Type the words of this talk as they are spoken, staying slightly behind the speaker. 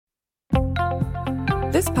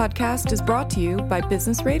This podcast is brought to you by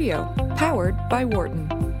Business Radio, powered by Wharton.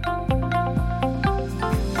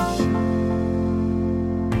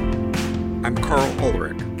 I'm Carl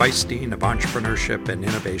Ulrich, Vice Dean of Entrepreneurship and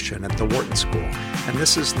Innovation at the Wharton School, and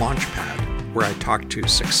this is Launchpad, where I talk to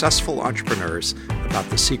successful entrepreneurs about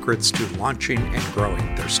the secrets to launching and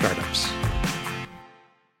growing their startups.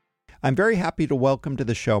 I'm very happy to welcome to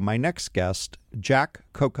the show my next guest, Jack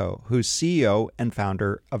Coco, who's CEO and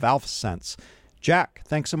founder of AlphaSense. Jack,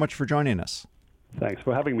 thanks so much for joining us. Thanks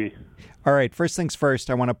for having me. All right, first things first,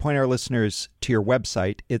 I want to point our listeners to your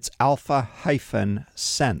website. It's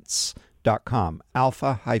alpha-sense.com,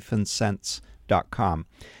 alpha-sense.com.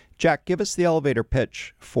 Jack, give us the elevator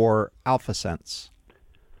pitch for AlphaSense.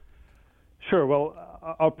 Sure. Well,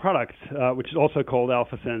 our product, which is also called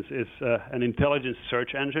AlphaSense, is an intelligence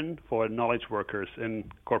search engine for knowledge workers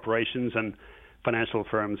in corporations and financial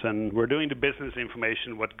firms. And we're doing the business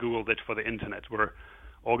information what Google did for the internet. We're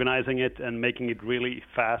organizing it and making it really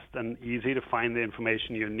fast and easy to find the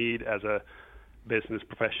information you need as a business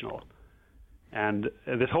professional. And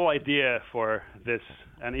this whole idea for this,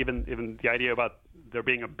 and even the idea about there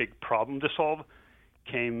being a big problem to solve,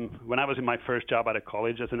 came when I was in my first job out of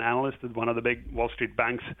college as an analyst at one of the big Wall Street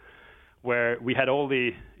banks, where we had all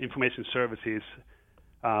the information services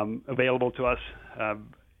available to us,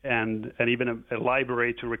 and even a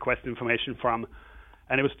library to request information from,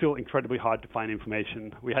 and it was still incredibly hard to find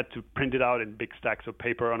information. We had to print it out in big stacks of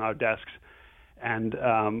paper on our desks, and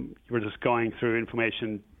you were just going through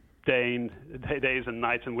information days and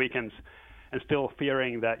nights and weekends, and still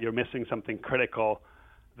fearing that you're missing something critical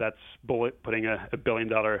that's putting a $1 billion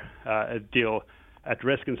deal at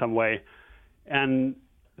risk in some way. And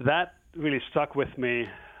that really stuck with me.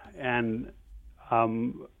 And a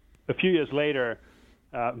few years later,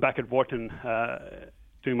 back at Wharton,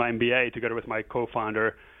 doing my MBA together with my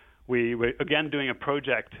co-founder, we were again doing a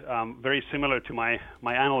project very similar to my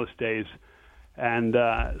analyst days, and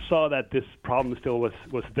saw that this problem still was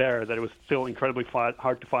there, that it was still incredibly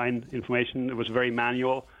hard to find information. It was very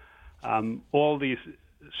manual. All these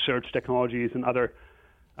search technologies and other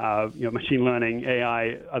machine learning,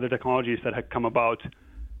 AI, other technologies that had come about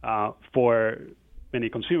for many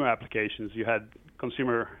consumer applications. You had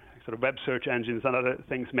consumer sort of web search engines and other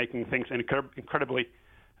things making things incredibly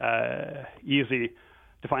easy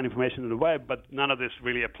to find information on the web, but none of this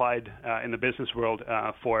really applied in the business world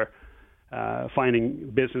for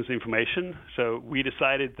finding business information. So we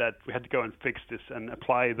decided that we had to go and fix this and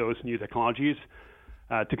apply those new technologies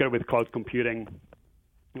together with cloud computing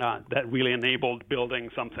that really enabled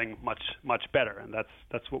building something much, much better. And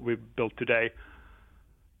that's what we've built today.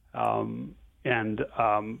 And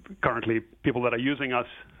currently, people that are using us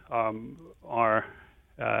are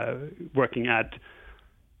working at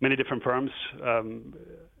many different firms,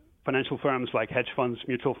 financial firms like hedge funds,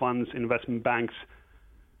 mutual funds, investment banks,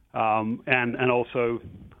 and also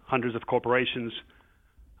hundreds of corporations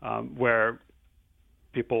where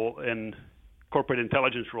people in corporate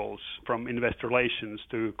intelligence roles, from investor relations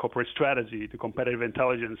to corporate strategy to competitive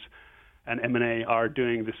intelligence and M&A, are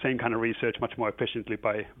doing the same kind of research much more efficiently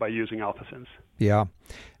by using AlphaSense. Yeah.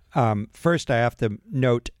 First, I have to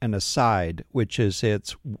note an aside, which is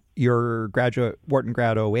it's your Wharton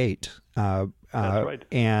grad 08. That's right.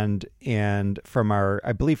 And from our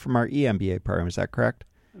EMBA program, is that correct?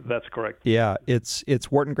 That's correct. Yeah, it's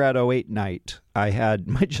Wharton grad 08 night. I had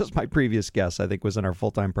my previous guest, I think, was in our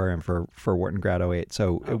full-time program for Wharton grad 08.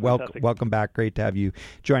 So welcome back. Great to have you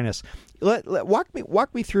join us.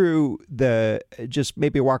 Walk me through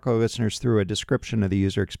maybe walk our listeners through a description of the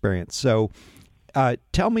user experience. So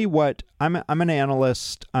tell me I'm an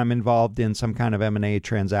analyst. I'm involved in some kind of M&A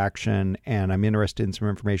transaction, and I'm interested in some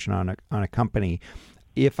information on a company.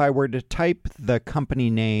 If I were to type the company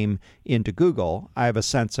name into Google, I have a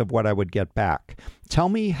sense of what I would get back. Tell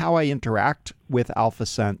me how I interact with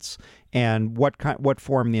AlphaSense and what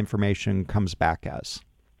form the information comes back as.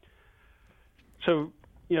 So,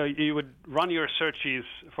 you would run your searches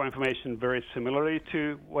for information very similarly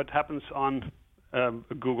to what happens on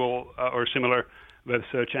Google or similar web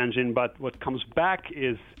search engine, but what comes back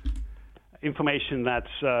is information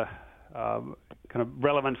that's kind of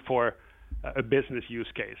relevant for a business use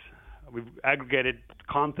case. We've aggregated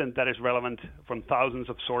content that is relevant from thousands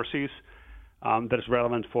of sources that is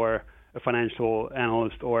relevant for a financial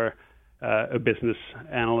analyst or a business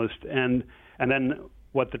analyst. And then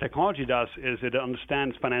what the technology does is it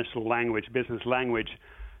understands financial language, business language.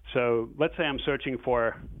 So let's say I'm searching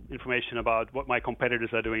for information about what my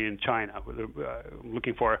competitors are doing in China.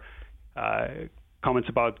 Looking for comments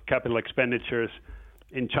about capital expenditures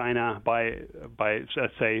in China by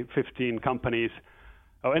let's say 15 companies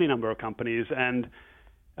or any number of companies, and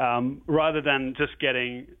rather than just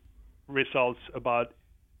getting results about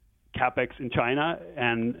CapEx in China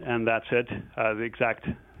and that's it, the exact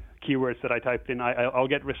keywords that I typed in. I'll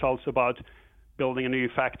get results about building a new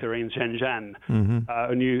factory in Shenzhen,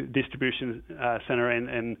 a new distribution center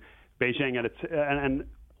in Beijing, and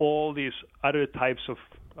all these other types of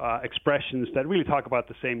expressions that really talk about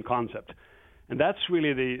the same concept. And that's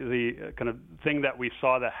really the kind of thing that we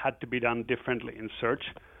saw that had to be done differently in search.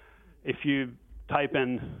 If you type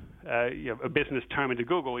in a business term into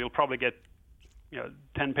Google, you'll probably get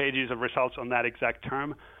 10 pages of results on that exact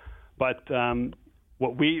term. But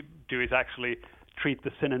what we do is actually treat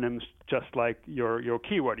the synonyms just like your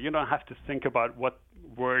keyword. You don't have to think about what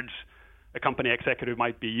words a company executive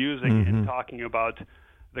might be using in talking about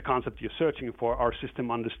the concept you're searching for. Our system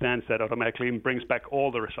understands that automatically and brings back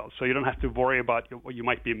all the results. So you don't have to worry about what you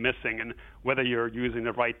might be missing and whether you're using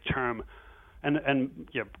the right term. And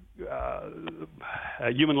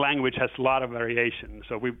human language has a lot of variation.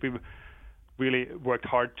 So we've really worked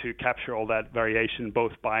hard to capture all that variation,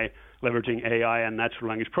 both by leveraging AI and natural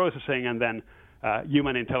language processing, and then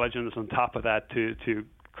human intelligence on top of that to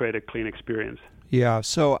create a clean experience. Yeah,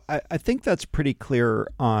 so I think that's pretty clear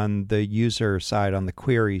on the user side, on the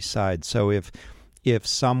query side. So if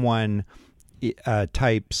someone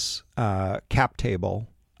types cap table,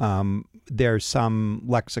 there's some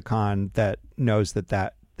lexicon that knows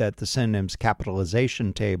that the synonyms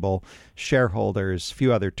capitalization table, shareholders,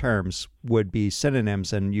 few other terms would be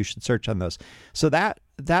synonyms, and you should search on those. So that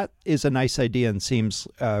is a nice idea and seems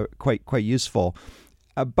quite useful.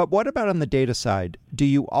 But what about on the data side? Do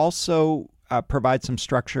you also provide some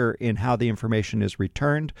structure in how the information is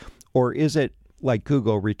returned, or is it like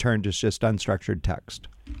Google, returned as just unstructured text?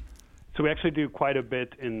 So we actually do quite a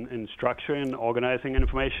bit in structure and organizing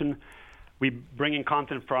information. We bring in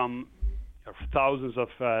content from thousands of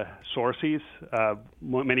sources,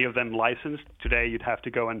 many of them licensed. Today you'd have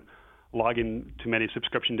to go and log in to many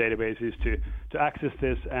subscription databases to access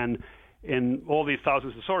this. And in all these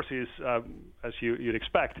thousands of sources, as you'd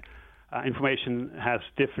expect, information has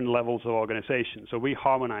different levels of organization. So we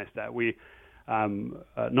harmonize that. We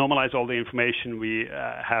normalize all the information. We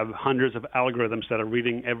have hundreds of algorithms that are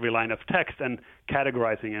reading every line of text and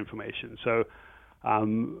categorizing information. So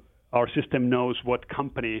our system knows what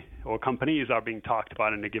company or companies are being talked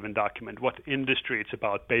about in a given document, what industry it's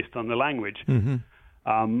about based on the language,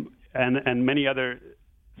 and many other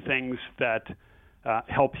things that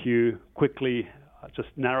help you quickly just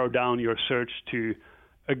narrow down your search to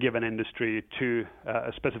a given industry, to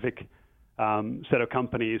a specific set of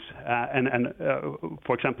companies, and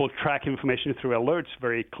for example, track information through alerts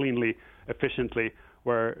very cleanly, efficiently,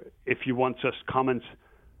 where if you want just comments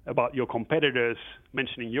about your competitors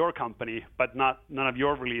mentioning your company, but none of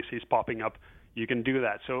your releases popping up, you can do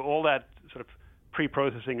that. So all that sort of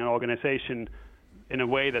pre-processing and organization in a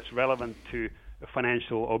way that's relevant to a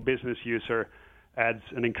financial or business user adds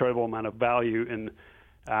an incredible amount of value in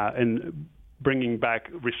bringing back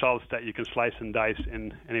results that you can slice and dice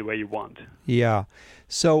in any way you want. Yeah.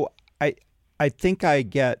 So I think I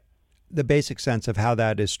get the basic sense of how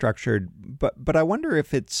that is structured, but I wonder if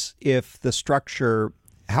the structure,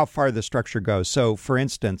 how far the structure goes. So, for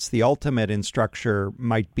instance, the ultimate in structure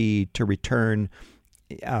might be to return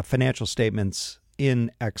financial statements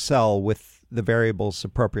in Excel with the variables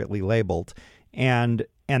appropriately labeled, and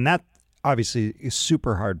that obviously is a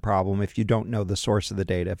super hard problem if you don't know the source of the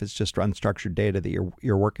data, if it's just unstructured data that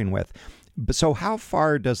you're working with. But so, how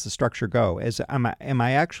far does the structure go? Am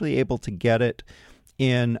I actually able to get it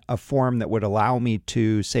in a form that would allow me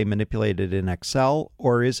to, say, manipulate it in Excel,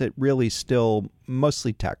 or is it really still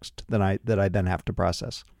mostly text that I then have to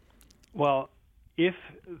process? Well, if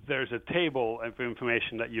there's a table of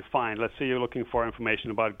information that you find, let's say you're looking for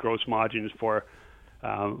information about gross margins for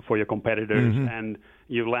your competitors, and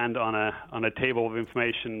you land on a table of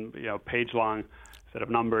information, page long set of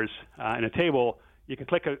numbers in a table, you can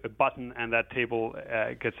click a button and that table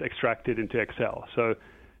gets extracted into Excel.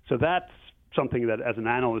 So that's something that, as an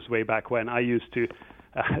analyst way back when, I used to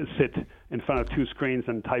sit in front of two screens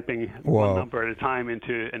and typing one number at a time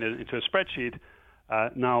into a spreadsheet.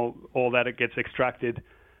 Now all that gets extracted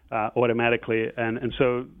automatically, and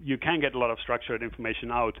so you can get a lot of structured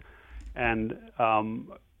information out, and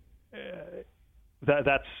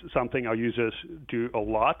that's something our users do a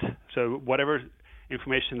lot. So whatever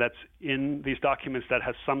information that's in these documents that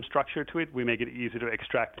has some structure to it, we make it easy to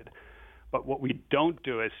extract it. But what we don't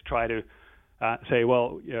do is try to say,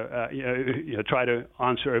 try to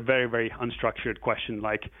answer a very, very unstructured question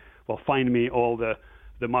like, well, find me all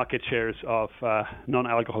the the market shares of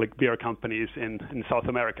non-alcoholic beer companies in South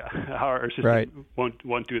America. Our system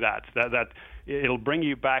won't do that. That it'll bring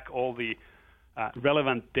you back all the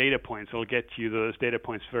relevant data points. It'll get you those data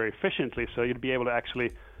points very efficiently, so you'll be able to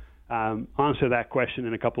actually answer that question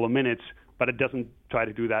in a couple of minutes. But it doesn't try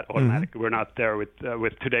to do that automatically. We're not there with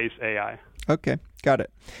today's AI. Okay, got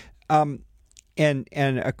it. And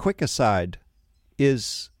a quick aside,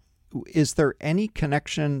 is there any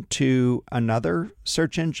connection to another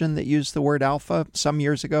search engine that used the word alpha some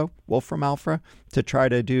years ago, Wolfram Alpha, to try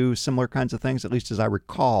to do similar kinds of things? At least as I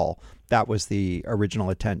recall, that was the original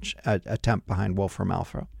attempt behind Wolfram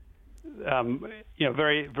Alpha.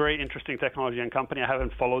 Very, very interesting technology and company. I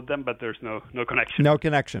haven't followed them, but there's no connection. No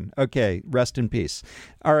connection. Okay, rest in peace.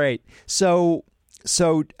 All right. So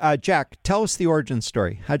Jack, tell us the origin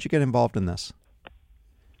story. How'd you get involved in this?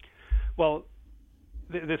 Well,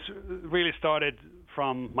 this really started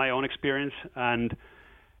from my own experience and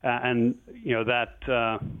that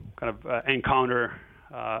kind of encounter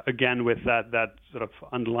again with that sort of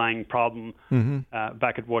underlying problem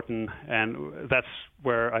back at Wharton, and that's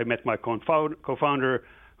where I met my co-founder,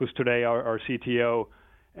 who's today our CTO,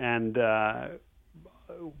 and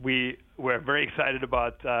we were very excited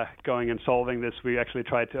about going and solving this. We actually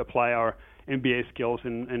tried to apply our MBA skills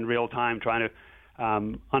in real time, trying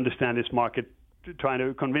to understand this market, trying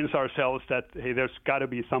to convince ourselves that, hey, there's got to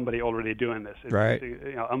be somebody already doing this.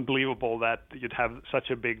 It's unbelievable that you'd have such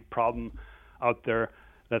a big problem out there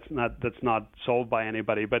that's not solved by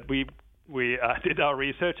anybody. But we did our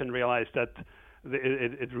research and realized that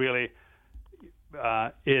it really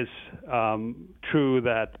is true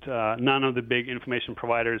that none of the big information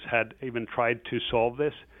providers had even tried to solve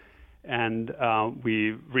this. And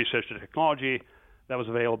we researched the technology that was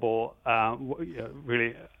available,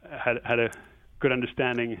 really had a good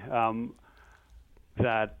understanding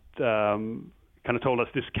that kind of told us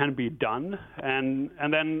this can be done. And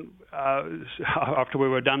then after we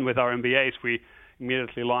were done with our MBAs, we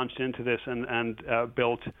immediately launched into this and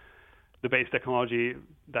built the base technology.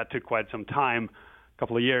 That took quite some time, a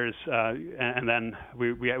couple of years, and then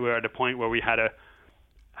we were at a point where we had a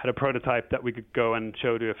prototype that we could go and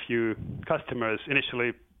show to a few customers.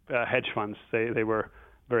 Initially, hedge funds. They were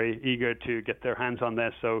very eager to get their hands on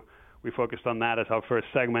this, so we focused on that as our first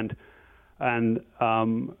segment, and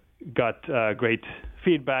got great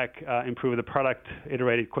feedback, improved the product,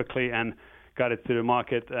 iterated quickly, and got it to the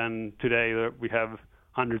market. And today we have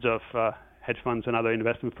hundreds of hedge funds and other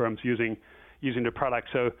investment firms using the product.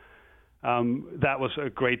 So that was a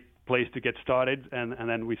great place to get started, and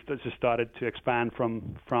then we just started to expand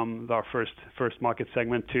from our first market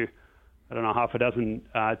segment to, I don't know, half a dozen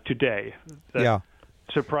today. The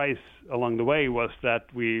surprise along the way was that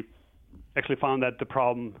we actually found that the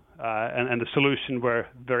problem and the solution were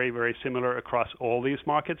very, very similar across all these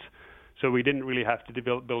markets. So we didn't really have to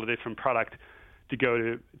build a different product to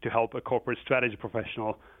go to help a corporate strategy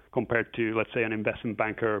professional compared to, let's say, an investment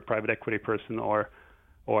banker, private equity person, or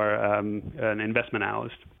an investment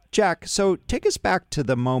analyst. Jack, so take us back to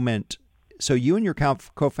the moment. So you and your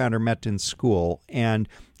co-founder met in school, and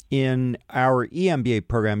in our eMBA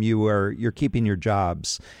program, you're keeping your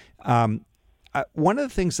jobs. One of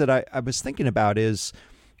the things that I was thinking about is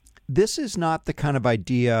this is not the kind of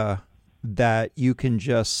idea that you can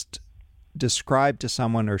just describe to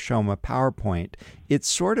someone or show them a PowerPoint. It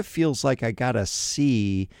sort of feels like I got to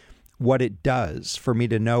see what it does for me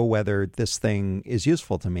to know whether this thing is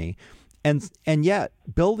useful to me. And yet,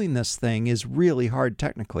 building this thing is really hard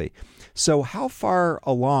technically. So how far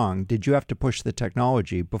along did you have to push the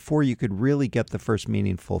technology before you could really get the first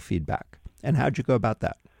meaningful feedback? And how'd you go about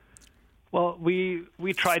that? Well, we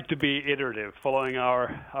tried to be iterative, following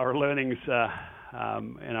our learnings in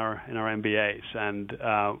our MBAs, and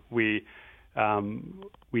we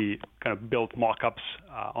kind of built mock-ups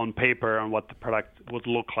on paper on what the product would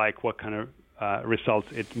look like, what kind of results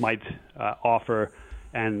it might offer,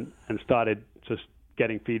 and started just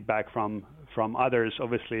getting feedback from others.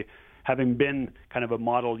 Obviously, having been kind of a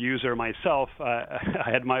model user myself, I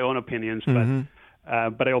had my own opinions,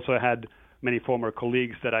 but I also had many former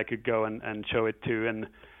colleagues that I could go and show it to,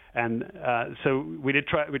 and so we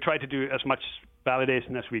tried to do as much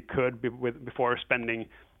validation as we could before spending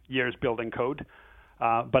years building code.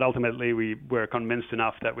 But ultimately, we were convinced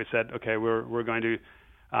enough that we said, okay, we're going to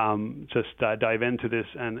just dive into this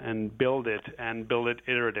and build it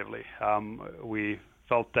iteratively. We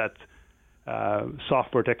felt that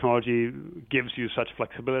software technology gives you such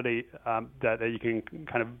flexibility that you can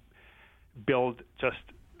kind of build just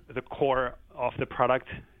the core of the product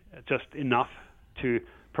just enough to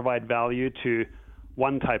provide value to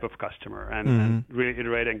one type of customer and really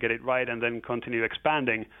iterate and get it right, and then continue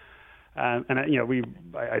expanding. And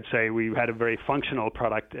I'd say we had a very functional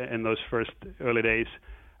product in those first early days.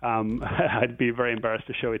 I'd be very embarrassed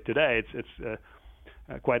to show it today. It's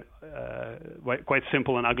quite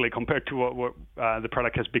simple and ugly compared to what the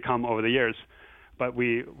product has become over the years. But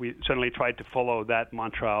we certainly tried to follow that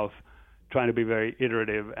mantra of trying to be very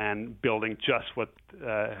iterative and building just what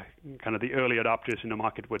kind of the early adopters in the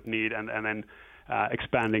market would need, and then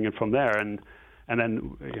expanding it from there. And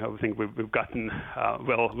then I think we've gotten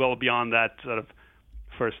well beyond that sort of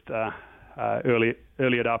first early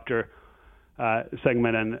adopter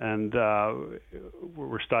segment, and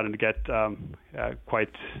we're starting to get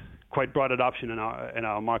quite broad adoption in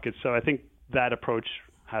our market. So I think that approach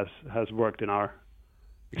has worked in our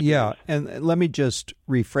experience. Yeah, and let me just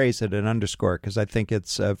rephrase it and underscore it, because I think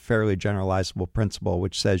it's a fairly generalizable principle,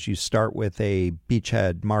 which says you start with a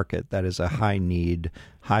beachhead market that is a high need,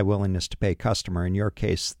 high willingness to pay customer, in your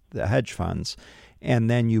case, the hedge funds, and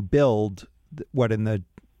then you build what in the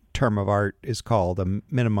term of art is called a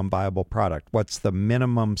minimum viable product. What's the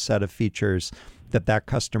minimum set of features that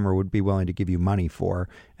customer would be willing to give you money for?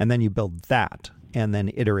 And then you build that, and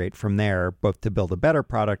then iterate from there, both to build a better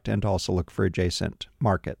product and to also look for adjacent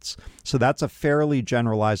markets. So that's a fairly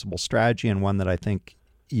generalizable strategy, and one that I think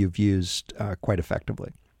you've used quite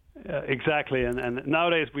effectively. Exactly, and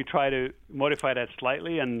nowadays we try to modify that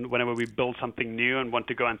slightly, and whenever we build something new and want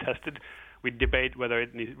to go and test it, we debate whether it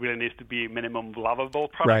really needs to be minimum lovable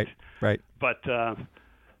product. Right. But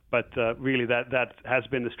really, that has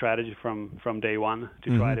been the strategy from day one,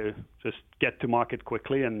 to try to just get to market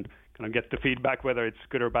quickly and kind of get the feedback, whether it's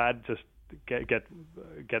good or bad. Just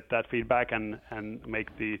get that feedback and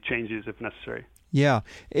make the changes if necessary. Yeah.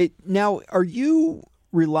 Now, are you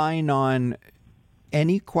relying on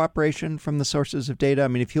any cooperation from the sources of data? I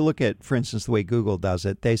mean, if you look at, for instance, the way Google does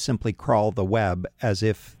it, they simply crawl the web as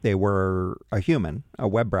if they were a human, a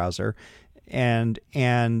web browser. And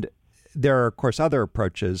there are, of course, other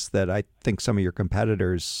approaches that I think some of your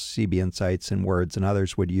competitors, CB Insights and Words and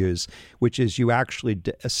others, would use, which is you actually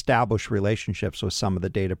establish relationships with some of the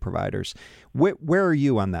data providers. Where are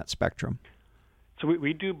you on that spectrum? So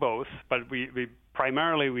we do both, but we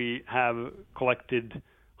primarily have collected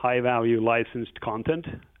high-value licensed content.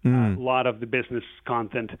 A lot of the business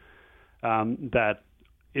content that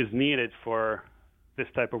is needed for this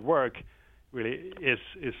type of work really is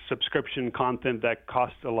subscription content that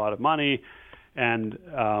costs a lot of money and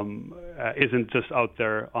isn't just out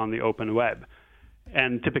there on the open web.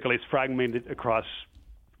 And typically it's fragmented across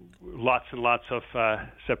lots and lots of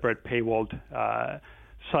separate paywalled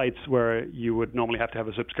sites where you would normally have to have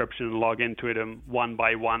a subscription and log into it one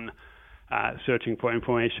by one, searching for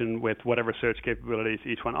information with whatever search capabilities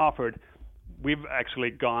each one offered. We've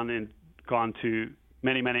actually gone to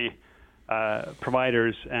many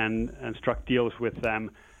providers and struck deals with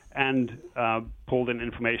them and pulled in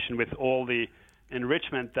information with all the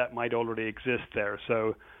enrichment that might already exist there.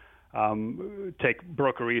 So take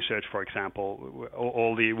broker research, for example.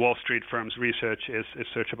 All the Wall Street firms' research is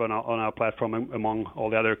searchable on our platform among all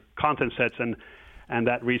the other content sets, and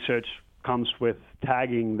that research comes with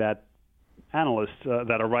tagging that analysts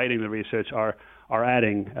that are writing the research are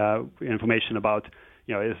adding information about,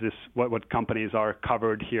 is this what companies are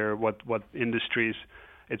covered here, what industries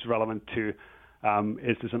it's relevant to,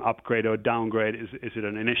 is this an upgrade or downgrade, is it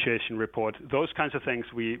an initiation report? Those kinds of things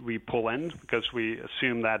we pull in because we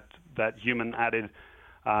assume that human added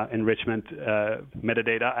enrichment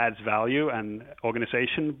metadata adds value and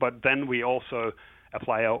organization, but then we also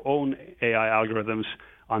apply our own AI algorithms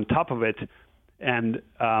on top of it. And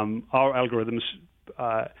our algorithms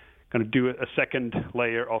kind of do a second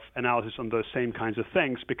layer of analysis on those same kinds of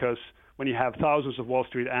things, because when you have thousands of Wall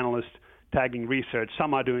Street analysts tagging research,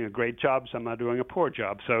 some are doing a great job, some are doing a poor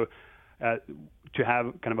job. So to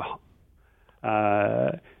have kind of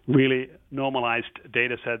a really normalized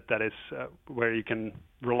data set that is where you can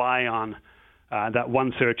rely on that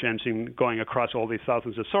one search engine going across all these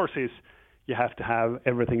thousands of sources, you have to have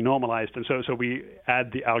everything normalized. And so we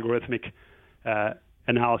add the algorithmic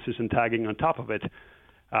analysis and tagging on top of it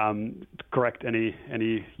to correct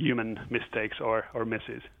any human mistakes or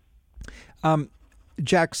misses.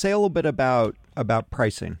 Jack, say a little bit about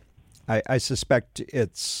pricing. I suspect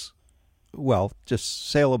it's, just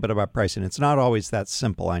say a little bit about pricing. It's not always that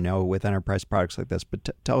simple, I know, with enterprise products like this, but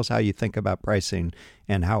tell us how you think about pricing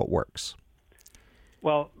and how it works.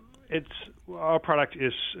 Well, our product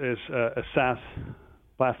is a SaaS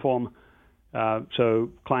platform. So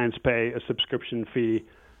clients pay a subscription fee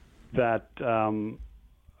that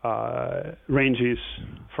ranges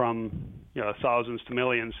from thousands to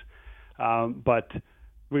millions but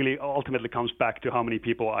really ultimately comes back to how many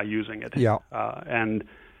people are using it. Yeah. And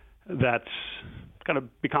that's kind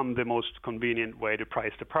of become the most convenient way to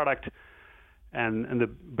price the product and the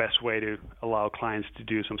best way to allow clients to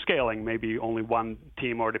do some scaling. Maybe only one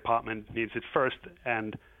team or department needs it first,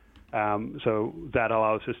 and so that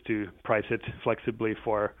allows us to price it flexibly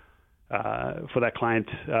for that client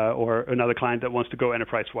or another client that wants to go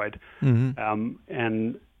enterprise-wide.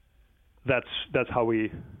 And that's how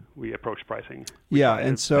we approach pricing. We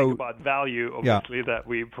and so think about value, obviously, that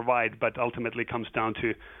we provide, but ultimately comes down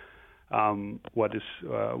to what's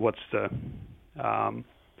the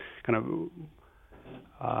kind of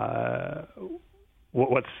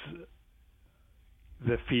what's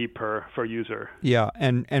the fee per user. Yeah,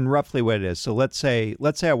 and roughly what it is. So let's say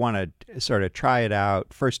I want to sort of try it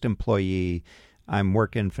out. First employee, I'm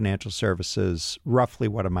working financial services. Roughly,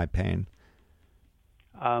 what am I paying?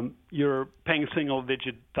 You're paying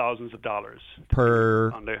single-digit thousands of dollars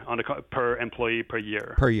per per employee per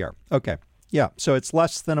year. Per year. Okay. Yeah. So it's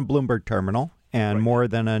less than a Bloomberg terminal and more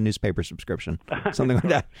than a newspaper subscription, something like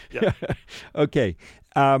that. Yeah. Okay.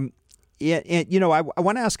 I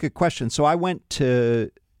want to ask a question. So I went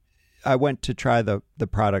to try the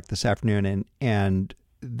product this afternoon, and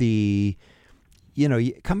the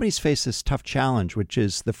companies face this tough challenge, which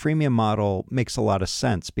is the freemium model makes a lot of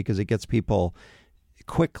sense because it gets people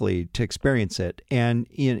quickly to experience it, and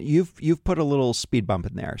you've put a little speed bump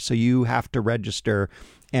in there, so you have to register.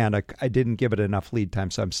 And I didn't give it enough lead time,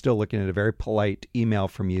 so I'm still looking at a very polite email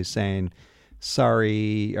from you saying,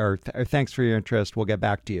 sorry, or thanks for your interest, we'll get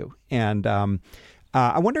back to you. And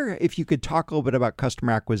I wonder if you could talk a little bit about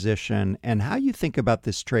customer acquisition and how you think about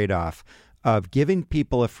this trade-off of giving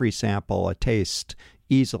people a free sample, a taste,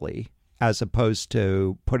 easily, as opposed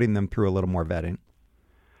to putting them through a little more vetting.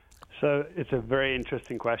 So it's a very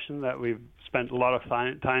interesting question that we've spent a lot of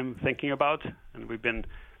time thinking about, and we've been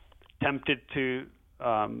tempted to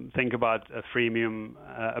think about a freemium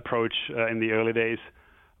approach in the early days,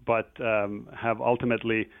 but have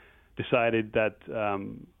ultimately decided that,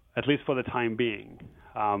 at least for the time being,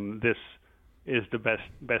 this is the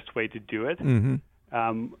best way to do it.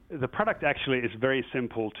 The product actually is very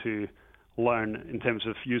simple to learn in terms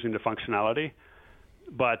of using the functionality,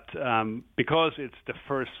 but because it's the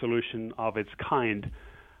first solution of its kind,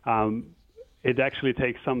 it actually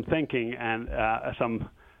takes some thinking and some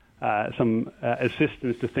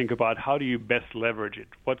assistance to think about how do you best leverage it.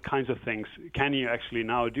 What kinds of things can you actually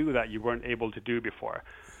now do that you weren't able to do before?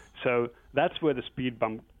 So that's where the speed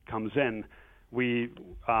bump comes in. We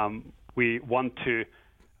want to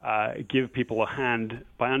give people a hand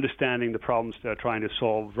by understanding the problems they're trying to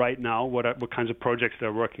solve right now, what kinds of projects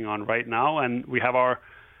they're working on right now, and we have our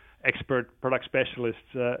expert product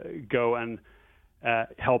specialists go and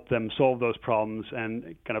help them solve those problems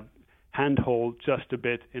and kind of handhold just a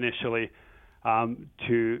bit initially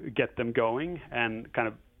to get them going and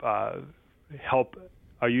kind of help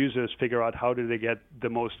our users figure out how do they get the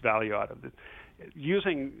most value out of it.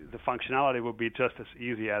 Using the functionality will be just as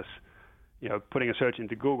easy as putting a search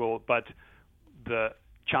into Google, but the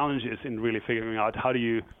challenge is in really figuring out how do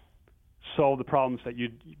you solve the problems that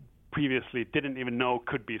you previously didn't even know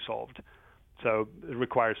could be solved. So it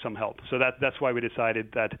requires some help. So that's why we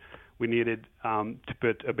decided that we needed to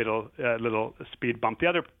put a little speed bump. The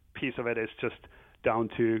other piece of it is just down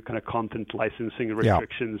to kind of content licensing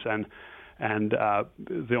restrictions, and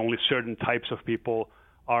the only certain types of people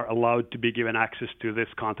are allowed to be given access to this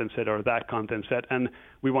content set or that content set, and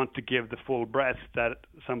we want to give the full breadth that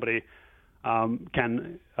somebody a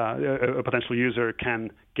potential user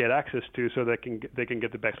can get access to, so they can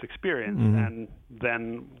get the best experience. And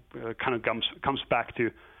then kind of comes back to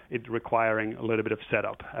it requiring a little bit of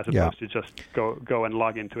setup as opposed to just go and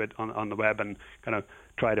log into it on the web and kind of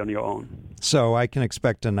try it on your own. So I can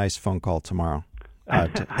expect a nice phone call tomorrow. I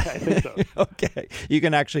think so. Okay. You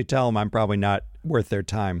can actually tell them I'm probably not worth their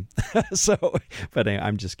time. But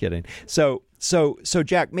I'm just kidding. So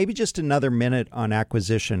Jack, maybe just another minute on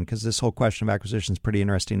acquisition, because this whole question of acquisition is pretty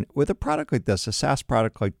interesting. With a product like this, a SaaS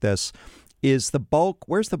product like this, is the bulk,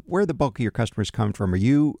 where the bulk of your customers come from? Are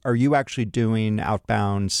you actually doing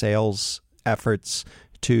outbound sales efforts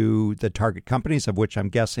to the target companies, of which I'm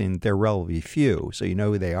guessing they're relatively few, so you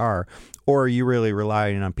know who they are, or are you really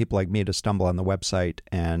relying on people like me to stumble on the website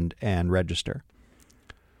and register?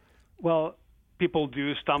 Well, people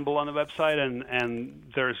do stumble on the website, and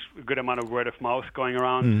there's a good amount of word of mouth going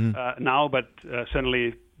around now, but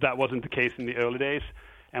certainly that wasn't the case in the early days.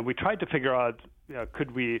 And we tried to figure out,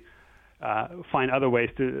 could we find other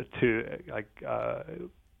ways to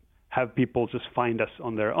have people just find us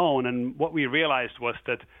on their own. And what we realized was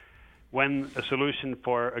that when a solution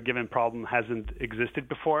for a given problem hasn't existed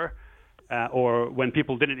before, or when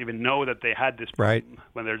people didn't even know that they had this problem,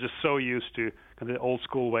 when they're just so used to the old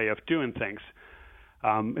school way of doing things.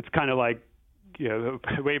 It's kind of like,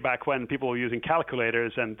 way back when people were using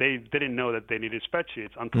calculators and they didn't know that they needed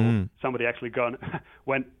spreadsheets until somebody actually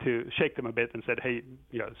went to shake them a bit and said, hey,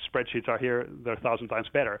 spreadsheets are here, they're 1,000 times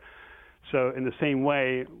better. So in the same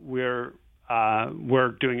way, we're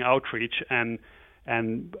doing outreach and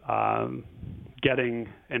getting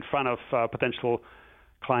in front of potential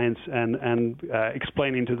clients and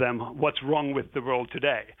explaining to them what's wrong with the world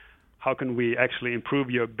today. How can we actually improve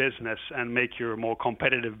your business and make your more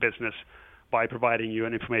competitive business by providing you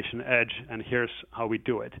an information edge, and here's how we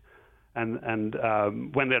do it. And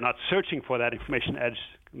when they're not searching for that information edge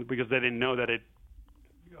because they didn't know that it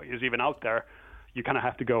is even out there, you kind of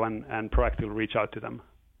have to go and proactively reach out to them.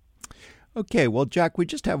 Okay, well, Jack, we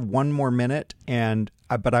just have one more minute,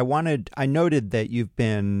 but I noted that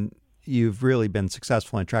you've really been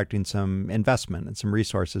successful in attracting some investment and some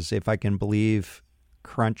resources. If I can believe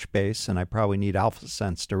Crunchbase, and I probably need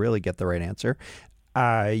AlphaSense to really get the right answer,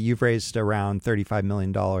 you've raised around $35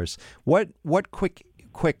 million. What quick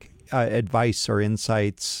advice or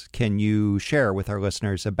insights can you share with our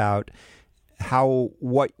listeners about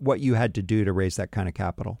what you had to do to raise that kind of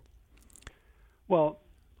capital? Well,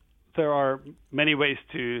 there are many ways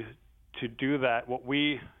to do that. What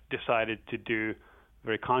we decided to do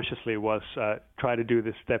very consciously was try to do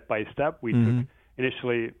this step by step. We took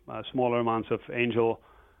initially smaller amounts of angel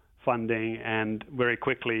funding and very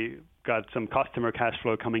quickly got some customer cash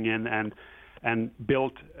flow coming in and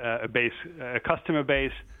built a customer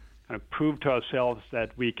base, kind of proved to ourselves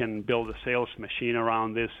that we can build a sales machine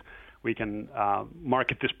around this. We can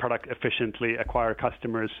market this product efficiently, acquire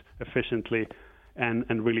customers efficiently,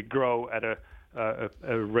 and really grow at a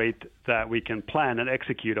rate that we can plan and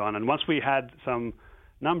execute on. And once we had some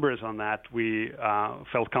numbers on that, we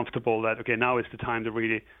felt comfortable that, okay, now is the time to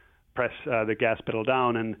really press the gas pedal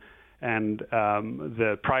down, and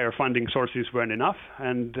the prior funding sources weren't enough,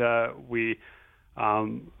 and we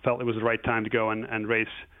felt it was the right time to go and raise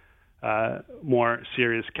more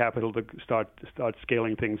serious capital to start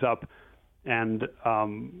scaling things up. And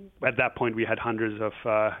at that point, we had hundreds of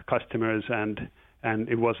customers, and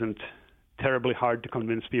it wasn't terribly hard to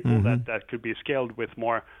convince people that could be scaled with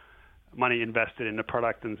more money invested in the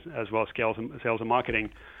product and as well as sales and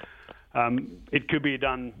marketing. It could be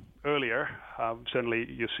done earlier.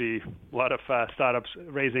 Certainly, you see a lot of startups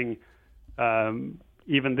raising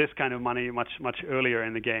even this kind of money much earlier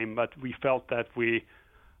in the game. But we felt that we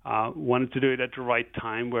wanted to do it at the right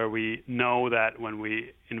time, where we know that when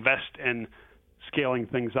we invest in scaling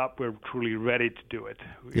things up, we're truly ready to do it.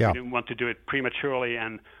 We didn't want to do it prematurely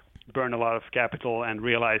and burn a lot of capital and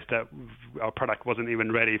realize that our product wasn't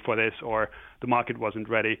even ready for this, or the market wasn't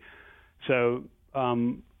ready. So,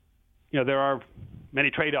 there are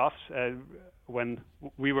many trade-offs. When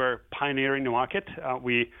we were pioneering the market,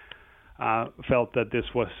 we felt that this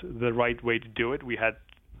was the right way to do it. We had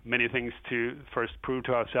many things to first prove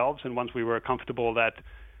to ourselves, and once we were comfortable that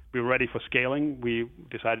we were ready for scaling, we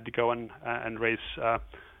decided to go and raise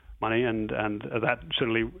money, and that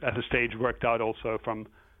certainly at a stage worked out also from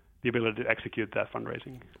the ability to execute that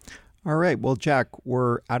fundraising. All right. Well, Jack,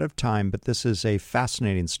 we're out of time, but this is a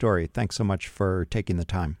fascinating story. Thanks so much for taking the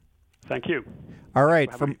time. Thank you. All right.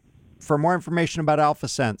 For more information about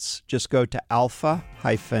AlphaSense, just go to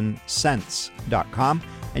alpha-sense.com,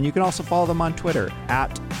 and you can also follow them on Twitter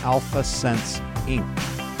at AlphaSense Inc.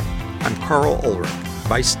 I'm Carl Ulrich,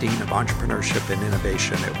 Vice Dean of Entrepreneurship and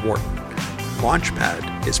Innovation at Wharton.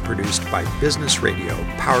 Launchpad is produced by Business Radio,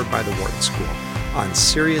 powered by the Wharton School, on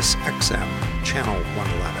Sirius XM Channel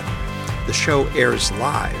 111. The show airs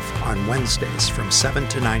live on Wednesdays from 7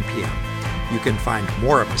 to 9 p.m. You can find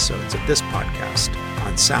more episodes of this podcast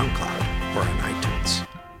on SoundCloud or on iTunes.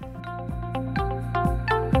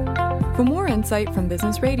 For more insight from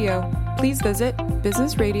Business Radio, please visit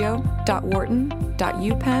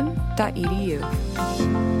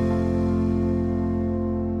businessradio.wharton.upenn.edu.